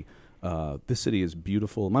 hey, this city is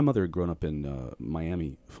beautiful. My mother had grown up in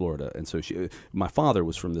Miami, Florida, and so my father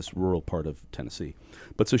was from this rural part of Tennessee,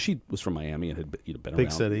 but so she was from Miami and had been big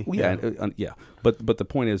around. City. Yeah. But the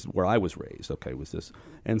point is where I was raised. Okay, was this,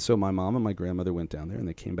 and so my mom and my grandmother went down there and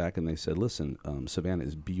they came back and they said, listen, Savannah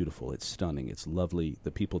is beautiful. It's stunning. It's lovely. The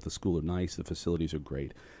people at the school are nice. The facilities are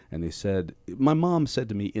great. And they said, my mom said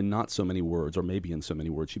to me in not so many words, or maybe in so many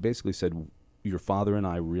words, she basically said, your father and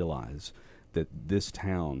I realize that this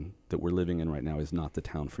town that we're living in right now is not the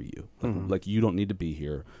town for you. Like you don't need to be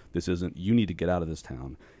here. This isn't, you need to get out of this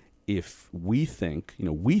town. If we think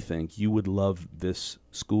you would love this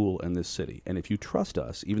school and this city. And if you trust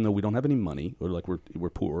us, even though we don't have any money or like we're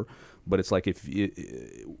poor, but it's like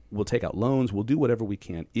we'll take out loans, we'll do whatever we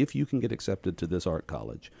can. If you can get accepted to this art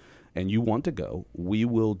college and you want to go, we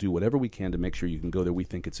will do whatever we can to make sure you can go there. We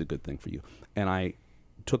think it's a good thing for you. And I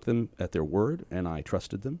took them at their word, and I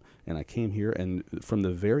trusted them, and I came here, and from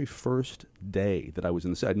the very first day that I was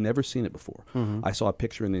in the city, I'd never seen it before. I saw a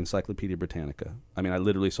picture in the Encyclopedia Britannica. I mean, I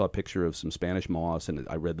literally saw a picture of some Spanish moss, and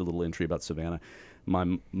I read the little entry about Savannah.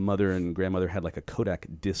 My mother and grandmother had like a Kodak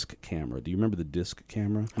disc camera. Do you remember the disc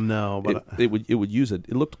camera? No, but it would use it.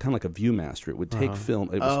 It looked kind of like a ViewMaster. It would take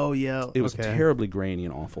film. It was terribly grainy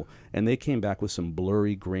and awful. And they came back with some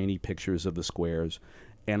blurry, grainy pictures of the squares.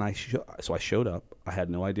 And so I showed up. I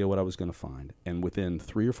had no idea what I was going to find. And within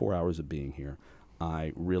 3 or 4 hours of being here,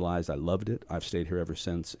 I realized I loved it. I've stayed here ever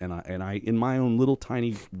since. And I in my own little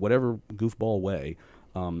tiny, whatever goofball way,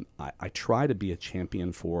 I try to be a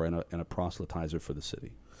champion for and a proselytizer for the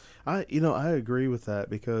city. I agree with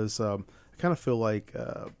that because I kind of feel like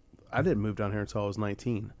I didn't move down here until I was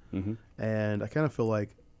 19. And I kind of feel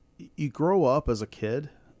like you grow up as a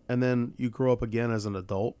kid and then you grow up again as an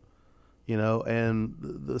adult. And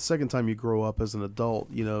the second time you grow up as an adult,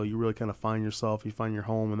 you really kind of find yourself, you find your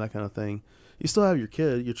home and that kind of thing. You still have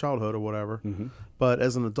your childhood or whatever. But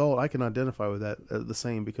as an adult, I can identify with that the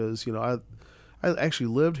same because, I actually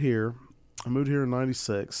lived here. I moved here in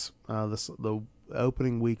 96, the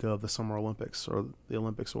opening week of the Summer Olympics or the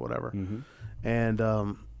Olympics or whatever. And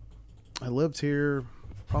I lived here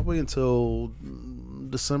probably until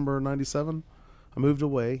December 97. I moved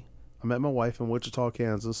away. I met my wife in Wichita,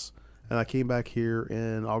 Kansas. And I came back here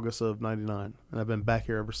in August of 99, and I've been back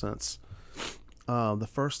here ever since. The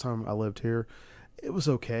first time I lived here, it was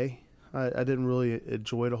okay. I didn't really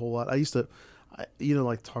enjoy it a whole lot. I used to,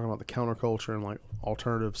 like talking about the counterculture and like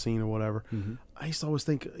alternative scene or whatever. I used to always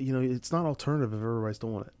think, it's not alternative if everybody's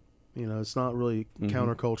doing it. It's not really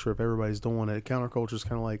counterculture if everybody's doing it. Counterculture is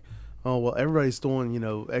kind of like, oh, well, everybody's doing,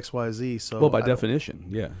 X, Y, Z. So well, by definition,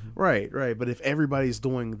 yeah. Right. But if everybody's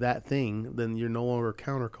doing that thing, then you're no longer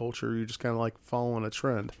counterculture. You're just kind of like following a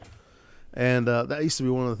trend. And that used to be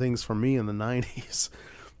one of the things for me in the 90s.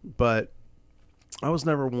 But I was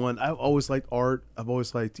never one. I've always liked art. I've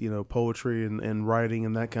always liked, poetry and writing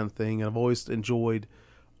and that kind of thing. And I've always enjoyed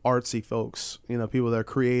artsy folks, people that are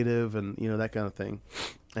creative and, that kind of thing.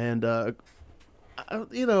 And, I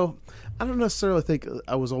don't necessarily think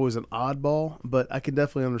I was always an oddball, but I can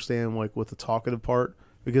definitely understand like with the talkative part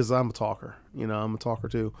because I'm a talker. I'm a talker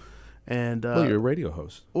too. And you're a radio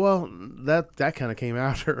host. Well, that kind of came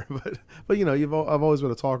after, but I've always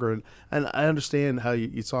been a talker, and I understand how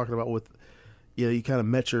you're talking about with, you kind of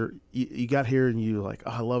met you got here and you like,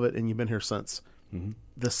 oh, I love it, and you've been here since.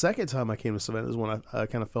 The second time I came to Savannah is when I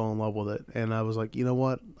kind of fell in love with it, and I was like, you know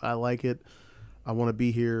what, I like it, I want to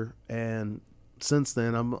be here, and since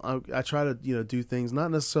then I try to do things, not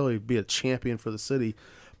necessarily be a champion for the city,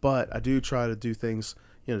 but I do try to do things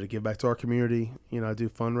to give back to our community. I do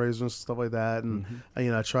fundraisers and stuff like that, and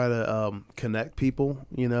I try to connect people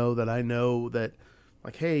that I know that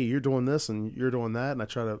like, hey, you're doing this and you're doing that, and I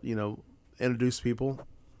try to introduce people.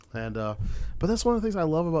 And but that's one of the things I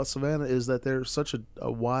love about Savannah is that there's such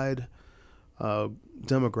a wide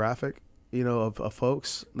demographic of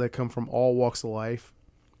folks that come from all walks of life.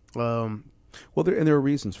 Well, there are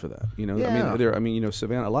reasons for that. You know, Yeah. I mean, you know,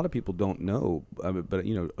 Savannah. A lot of people don't know, but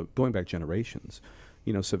you know, going back generations,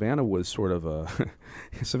 you know, Savannah was sort of a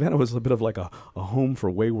Savannah was a bit of like a home for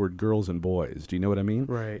wayward girls and boys. Do you know what I mean?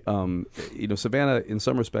 Right. You know, Savannah, in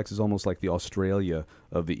some respects, is almost like the Australia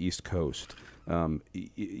of the East Coast.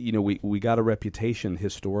 You know, we got a reputation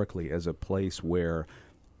historically as a place where,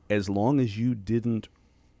 as long as you didn't.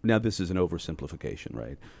 Now, this is an oversimplification,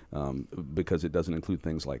 right? Because it doesn't include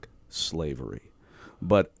things like slavery.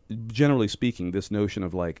 But generally speaking, this notion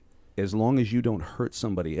of like, as long as you don't hurt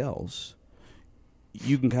somebody else,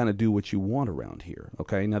 you can kind of do what you want around here.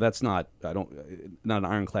 Okay. Now that's not not an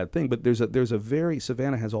ironclad thing, but there's a very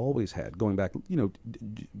Savannah has always had, going back, you know,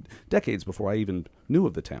 decades before I even knew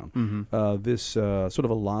of the town, this sort of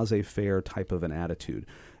a laissez-faire type of an attitude,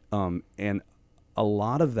 and a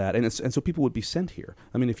lot of that, and so people would be sent here.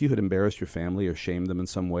 I mean, if you had embarrassed your family or shamed them in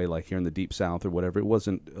some way, like here in the Deep South or whatever, it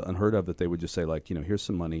wasn't unheard of that they would just say, like, you know, here's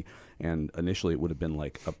some money, and initially it would have been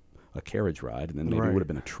like a carriage ride, and then maybe it would have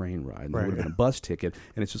been a train ride, and then it would have been a bus ticket,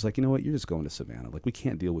 and it's just like, you know what, you're just going to Savannah. Like, we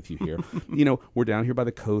can't deal with you here. You know, we're down here by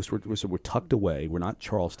the coast. We're tucked away. We're not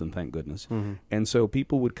Charleston, thank goodness. And so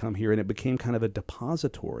people would come here, and it became kind of a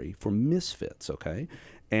depository for misfits, okay?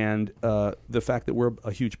 And the fact that we're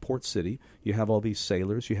a huge port city, you have all these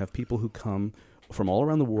sailors, you have people who come from all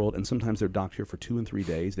around the world, and sometimes they're docked here for 2 and 3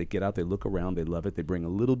 days. They get out, they look around, they love it, they bring a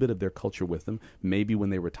little bit of their culture with them. Maybe when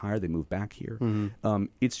they retire, they move back here.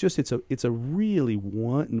 It's a really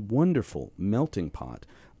wonderful melting pot,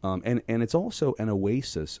 and it's also an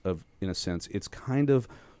oasis of, in a sense, it's kind of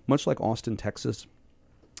much like Austin, Texas,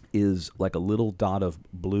 is like a little dot of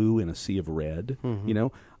blue in a sea of red. You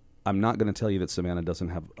know, I'm not going to tell you that Savannah doesn't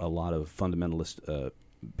have a lot of fundamentalist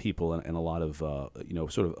people and a lot of you know,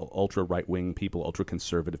 sort of ultra right-wing people, ultra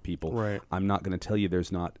conservative people. Right. I'm not going to tell you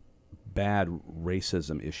there's not bad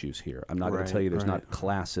racism issues here. I'm not going to tell you there's not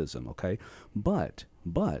classism, okay? But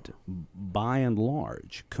by and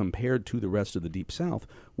large, compared to the rest of the Deep South,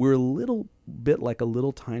 we're a little bit like a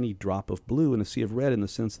little tiny drop of blue in a sea of red, in the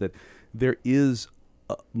sense that there is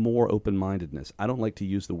more open-mindedness. I don't like to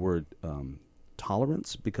use the word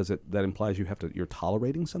tolerance, because that implies you're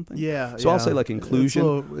tolerating something. Yeah. So I'll say like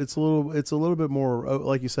inclusion. It's a little bit more,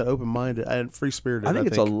 like you said, open-minded and free-spirited. I think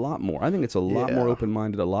it's a lot more. I think it's a lot more Yeah.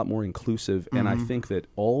 open-minded, a lot more inclusive, and I think that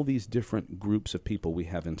all these different groups of people we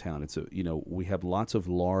have in town, you know, we have lots of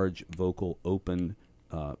large, vocal, open,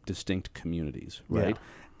 distinct communities, right?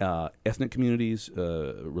 Ethnic communities,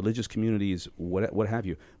 religious communities, what have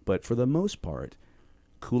you. But for the most part,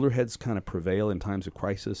 cooler heads kind of prevail in times of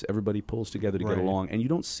crisis. Everybody pulls together to get along, and you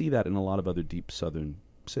don't see that in a lot of other deep southern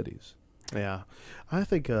cities. Yeah, I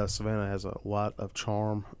think Savannah has a lot of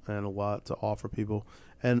charm and a lot to offer people.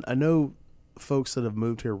 And I know folks that have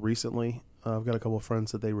moved here recently. I've got a couple of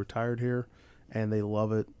friends that they retired here, and they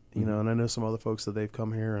love it. You know, and I know some other folks that they've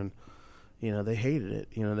come here and, you know, they hated it.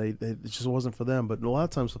 You know, it just wasn't for them. But a lot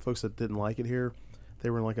of times the folks that didn't like it here,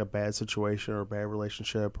 they were in like a bad situation or a bad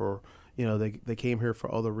relationship, or, you know, they came here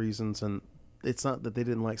for other reasons. And it's not that they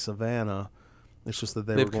didn't like Savannah. It's just that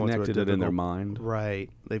they've connected it in their mind. Right.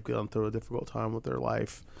 They've gone through a difficult time with their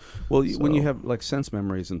life. Well, when you have like sense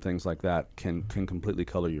memories and things like that can completely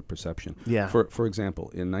color your perception. Yeah. For example,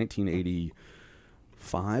 in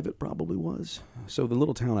 1985, it probably was. So the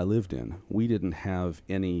little town I lived in, we didn't have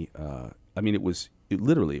any, I mean, it was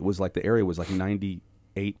like the area was like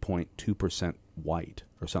 98.2% white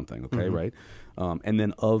or something, okay, right? And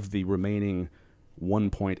then of the remaining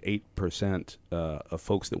 1.8% of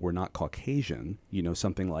folks that were not Caucasian, you know,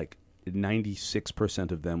 something like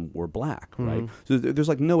 96% of them were black, right? So there's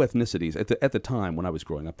like no ethnicities at the time when I was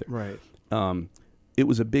growing up there. Right. It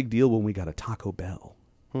was a big deal when we got a Taco Bell.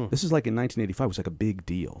 This is like in 1985. It was like a big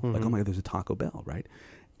deal. Like, oh my God, there's a Taco Bell, right?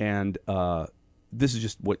 And this is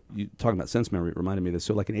just what you talking about sense memory. It reminded me of this.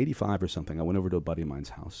 So like in 85 or something, I went over to a buddy of mine's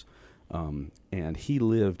house, and he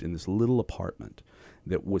lived in this little apartment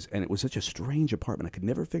it was such a strange apartment. I could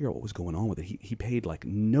never figure out what was going on with it. He paid like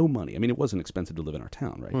no money. I mean, it wasn't expensive to live in our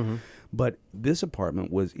town, right? But this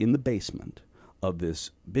apartment was in the basement of this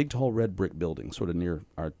big, tall, red brick building, sort of near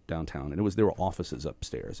our downtown, and there were offices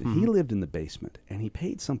upstairs. And he lived in the basement, and he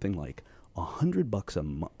paid something like $100 a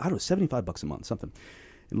month. I don't know, $75 a month, something.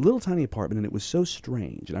 A little tiny apartment, and it was so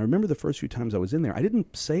strange. And I remember the first few times I was in there, I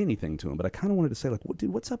didn't say anything to him, but I kind of wanted to say, like,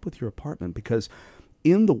 dude, what's up with your apartment? Because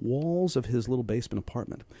in the walls of his little basement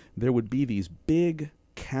apartment, there would be these big,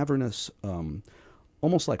 cavernous,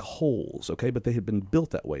 almost like holes, okay? But they had been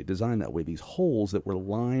built that way, designed that way, these holes that were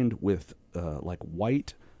lined with like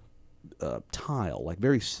white tile, like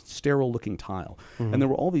very sterile-looking tile. And there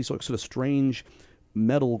were all these sort of strange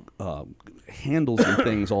metal handles and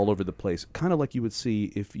things all over the place, kind of like you would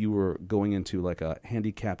see if you were going into like a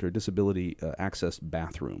handicapped or disability access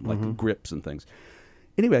bathroom, like grips and things.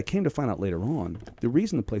 Anyway, I came to find out later on, the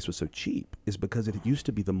reason the place was so cheap is because it used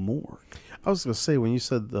to be the morgue. I was going to say, when you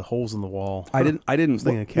said the holes in the wall, I didn't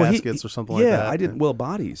thinking caskets or something like that. Yeah, I didn't. Well,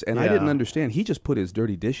 bodies, and I didn't understand. He just put his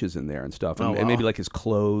dirty dishes in there and stuff, and maybe like his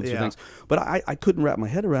clothes or things. But I couldn't wrap my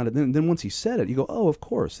head around it. Then once he said it, you go, oh, of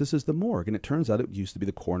course, this is the morgue, and it turns out it used to be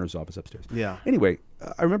the coroner's office upstairs. Yeah. Anyway,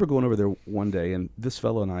 I remember going over there one day, and this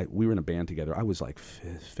fellow and I, we were in a band together. I was like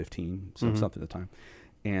 15, something at the time,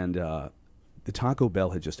 and the Taco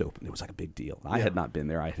Bell had just opened. It was like a big deal. I had not been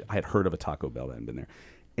there. I had heard of a Taco Bell, but I hadn't been there.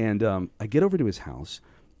 And I get over to his house,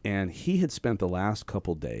 and he had spent the last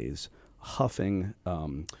couple days huffing.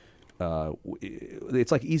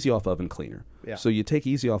 It's like Easy Off Oven Cleaner. Yeah. So you take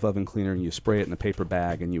Easy Off Oven Cleaner and you spray it in a paper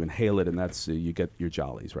bag and you inhale it, and that's you get your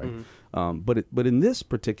jollies, right? But in this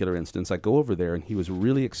particular instance, I go over there, and he was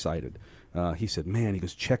really excited. He said, "Man," he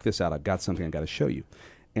goes, "check this out. I've got something I got to show you."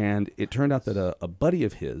 And it turned out that a buddy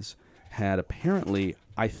of his had apparently,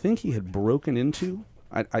 I think he had broken into,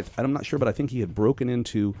 I'm not sure, but I think he had broken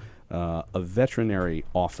into a veterinary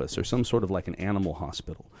office or some sort of like an animal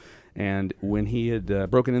hospital. And when he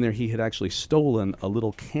had broken in there, he had actually stolen a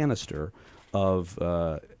little canister of,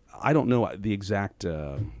 I don't know the exact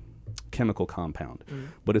chemical compound,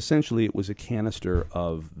 but essentially it was a canister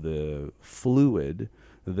of the fluid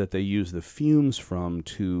that they use the fumes from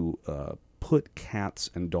to put cats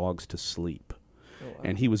and dogs to sleep. Oh, wow.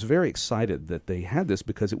 And he was very excited that they had this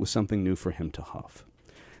because it was something new for him to huff.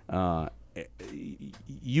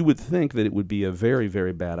 You would think that it would be a very,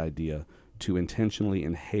 very bad idea to intentionally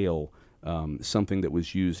inhale something that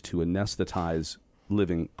was used to anesthetize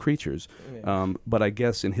living creatures. But I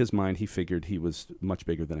guess in his mind he figured he was much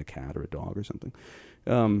bigger than a cat or a dog or something.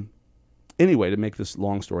 Anyway, to make this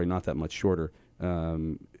long story not that much shorter,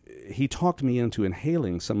 he talked me into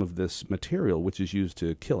inhaling some of this material which is used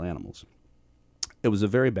to kill animals. It was a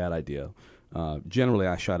very bad idea. Generally,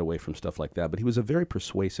 I shied away from stuff like that, but he was a very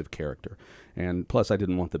persuasive character. And plus, I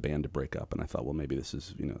didn't want the band to break up, and I thought, well, maybe this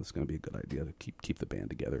is, it's going to be a good idea to keep the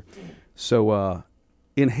band together. So,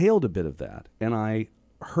 inhaled a bit of that, and I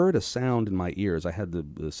heard a sound in my ears. I had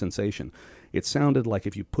the sensation. It sounded like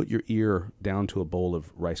if you put your ear down to a bowl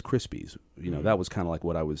of Rice Krispies. That was kind of like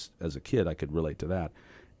what I was as a kid. I could relate to that.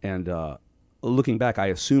 And looking back, I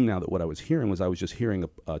assume now that what I was hearing was I was just hearing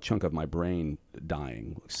a chunk of my brain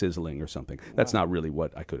dying, sizzling or something. That's not really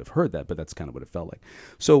what I could have heard that, but that's kind of what it felt like.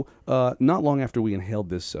 So not long after we inhaled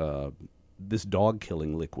this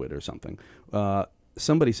dog-killing liquid or something,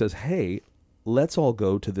 somebody says, "Hey, let's all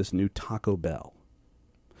go to this new Taco Bell."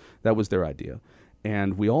 That was their idea.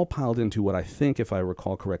 And we all piled into what I think, if I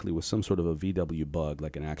recall correctly, was some sort of a VW bug,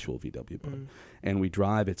 like an actual VW bug. And we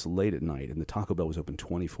drive, it's late at night, and the Taco Bell was open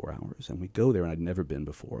 24 hours. And we go there, and I'd never been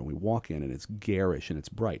before. And we walk in, and it's garish, and it's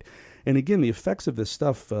bright. And again, the effects of this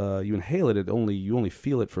stuff, you inhale it, you only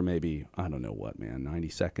feel it for maybe, I don't know what, man, 90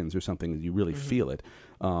 seconds or something. You really feel it.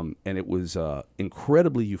 And it was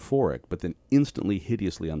incredibly euphoric, but then instantly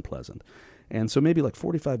hideously unpleasant. And so maybe like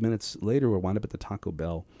 45 minutes later, we wound up at the Taco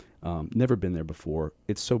Bell. Never been there before.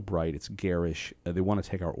 It's so bright. It's garish. They want to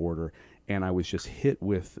take our order. And I was just hit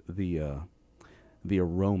with the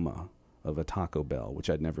aroma of a Taco Bell, which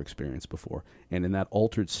I'd never experienced before. And in that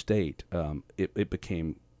altered state, it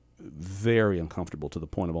became very uncomfortable to the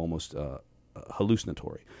point of almost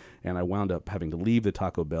hallucinatory. And I wound up having to leave the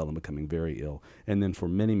Taco Bell and becoming very ill. And then for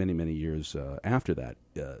many, many, many years after that,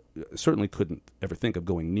 certainly couldn't ever think of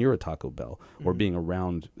going near a Taco Bell or being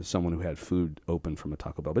around someone who had food open from a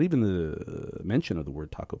Taco Bell. But even the mention of the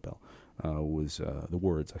word Taco Bell was, the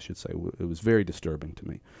words, I should say, it was very disturbing to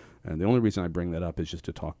me. And the only reason I bring that up is just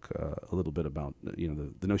to talk a little bit about,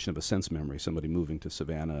 the notion of a sense memory, somebody moving to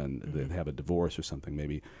Savannah and they have a divorce or something.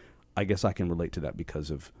 Maybe, I guess I can relate to that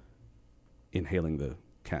because of inhaling the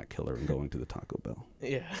cat killer and going to the Taco Bell.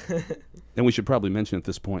 Yeah. And we should probably mention at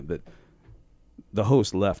this point that the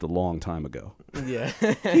host left a long time ago. Yeah.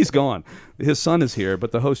 He's gone. His son is here,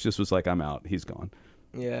 but the host just was like, "I'm out." He's gone.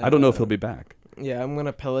 Yeah. I don't know if he'll be back. Yeah, I'm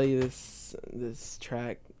gonna play this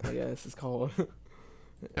track. I guess it's called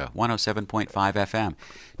 107.5 FM,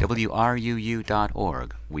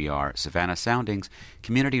 WRUU.org. We are Savannah Soundings,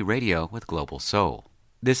 community radio with global soul.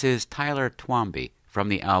 This is Tyler Twomby from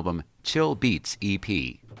the album Chill Beats EP.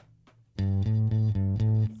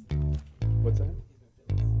 What's that?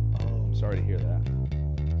 Oh, I'm sorry to hear that.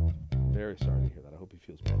 Very sorry to hear that. I hope he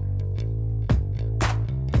feels better.